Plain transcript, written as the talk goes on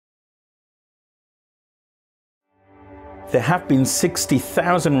There have been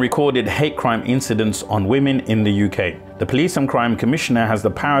 60,000 recorded hate crime incidents on women in the UK. The Police and Crime Commissioner has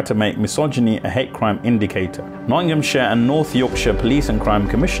the power to make misogyny a hate crime indicator. Nottinghamshire and North Yorkshire Police and Crime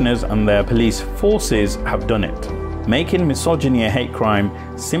Commissioners and their police forces have done it. Making misogyny a hate crime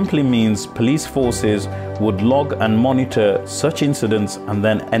simply means police forces would log and monitor such incidents and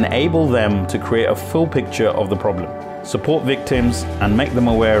then enable them to create a full picture of the problem, support victims and make them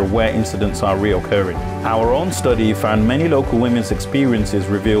aware of where incidents are reoccurring. Our own study found many local women's experiences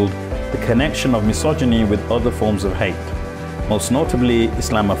revealed the connection of misogyny with other forms of hate, most notably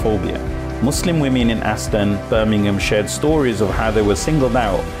Islamophobia. Muslim women in Aston, Birmingham shared stories of how they were singled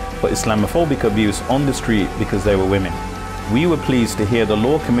out for Islamophobic abuse on the street because they were women. We were pleased to hear the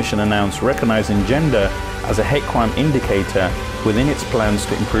Law Commission announce recognizing gender as a hate crime indicator within its plans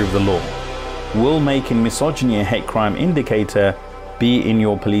to improve the law. Will making misogyny a hate crime indicator be in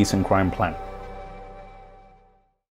your police and crime plan?